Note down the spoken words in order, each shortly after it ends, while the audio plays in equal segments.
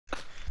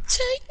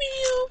Take me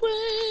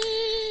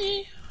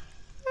away.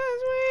 As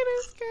we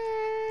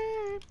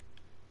escape.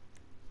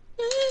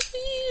 Let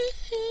me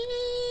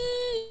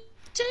away.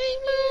 Take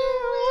me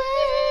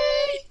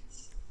away.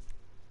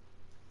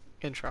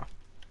 Intro.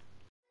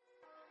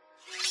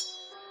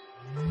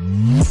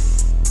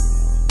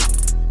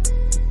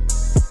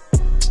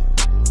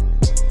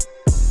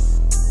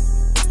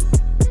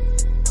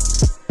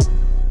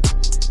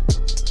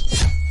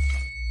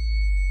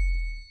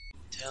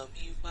 Tell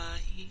me why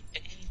he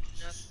ain't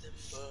nothing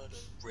but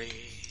a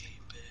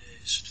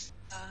rapist.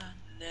 I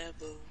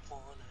never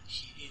wanna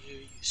hear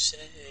you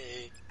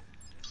say,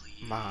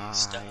 please My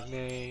stop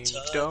name,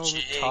 touching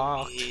don't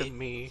talk me. to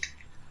me.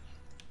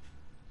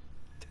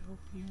 Tell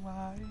me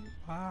why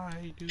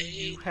do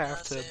you Ain't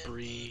have to nothing but a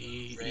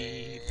breathe?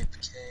 rape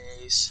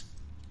case.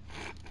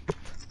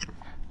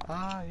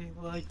 I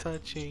like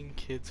touching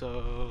kids,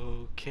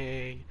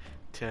 okay.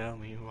 Tell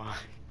me why.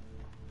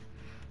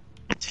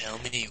 Tell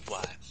me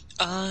why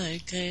I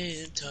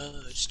can't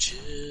touch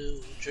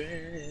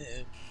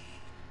children.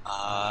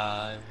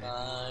 I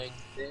like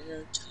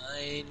their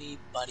tiny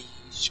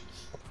bodies.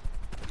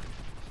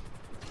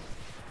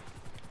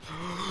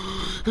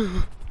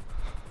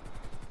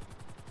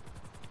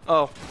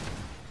 Oh.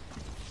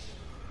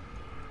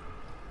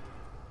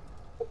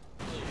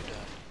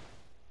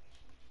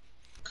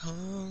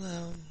 Call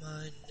out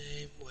my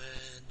name when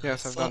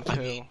Yes, I've done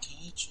two.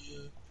 catch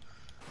you.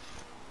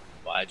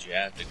 Why'd you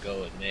have to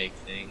go and make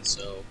things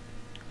so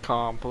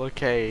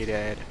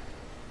Complicated.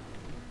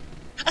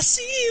 I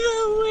see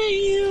the way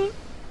you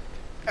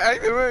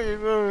Act the way you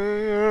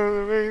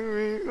makes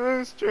me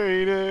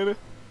frustrated.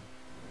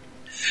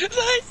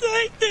 life's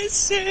like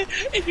this, and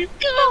you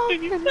go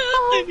and you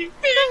fall and you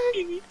break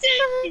and you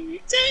take and you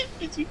take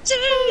and you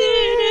turn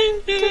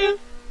it into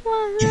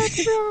Why you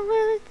feel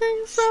make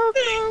things so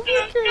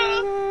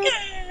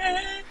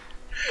complicated?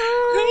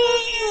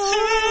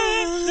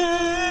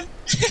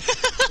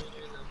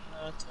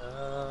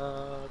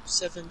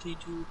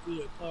 72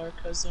 feet apart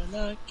cause they're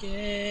not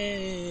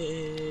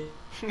gay.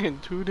 In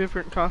two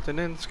different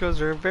continents cause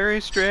they're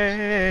very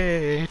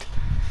straight.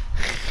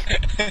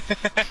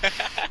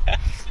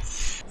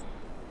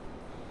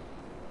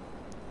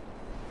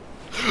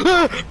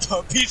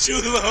 Puppy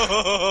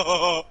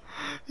chulo!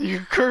 You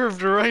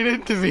curved right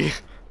into me.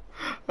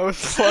 I was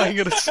flying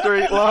in a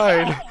straight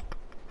line.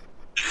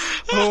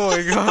 Oh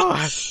my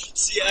god.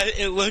 See,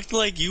 it looked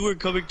like you were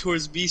coming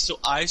towards me, so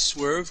I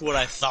swerved what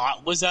I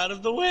thought was out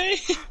of the way.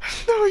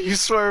 No, you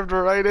swerved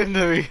right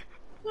into me.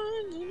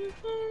 I'm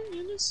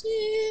gonna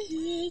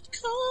see it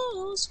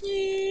calls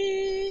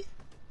me.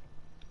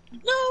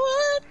 No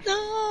one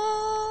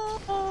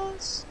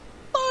knows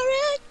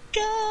where it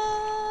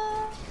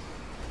goes.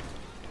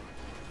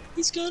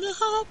 He's gonna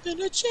hop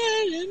in a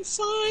chair and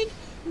find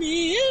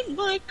me in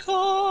my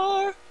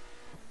car.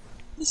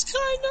 It's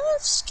kind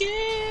of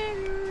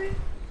scary,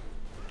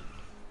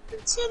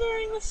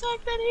 considering the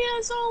fact that he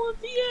has all of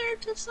the air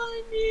to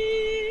find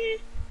me.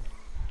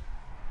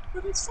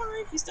 But it's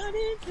fine, he's not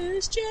in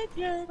his jet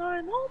yet,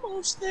 I'm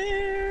almost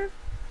there.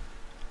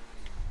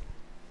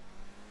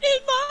 In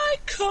my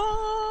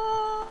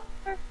car.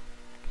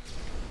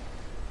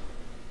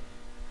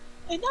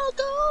 And I'll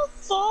go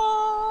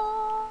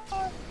far.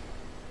 Oh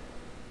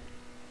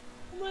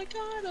my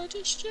god, I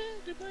just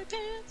jetted my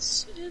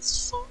pants.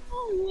 It's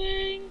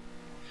falling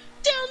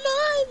down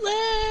my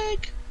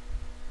leg.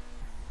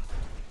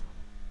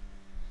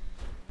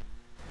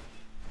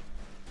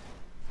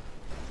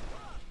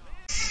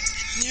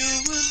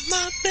 You were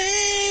my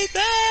baby.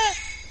 I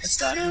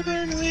started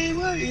when we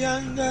were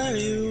younger.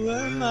 You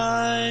were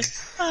my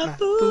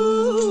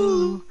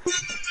boo.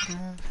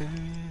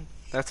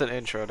 That's an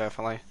intro,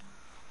 definitely.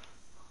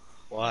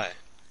 Why?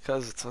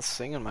 Because it's us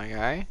singing, my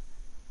guy.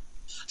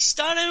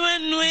 Started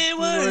when we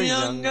were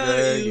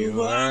younger. You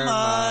were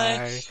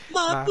my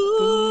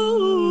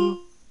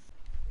boo.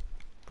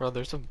 Bro,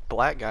 there's a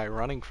black guy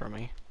running from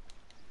me.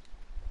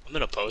 I'm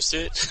gonna post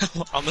it.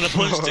 I'm gonna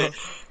post it.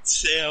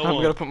 Say I I'm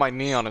won't. gonna put my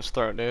knee on his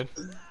throat, dude.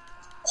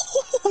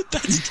 Oh,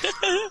 that's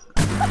dead.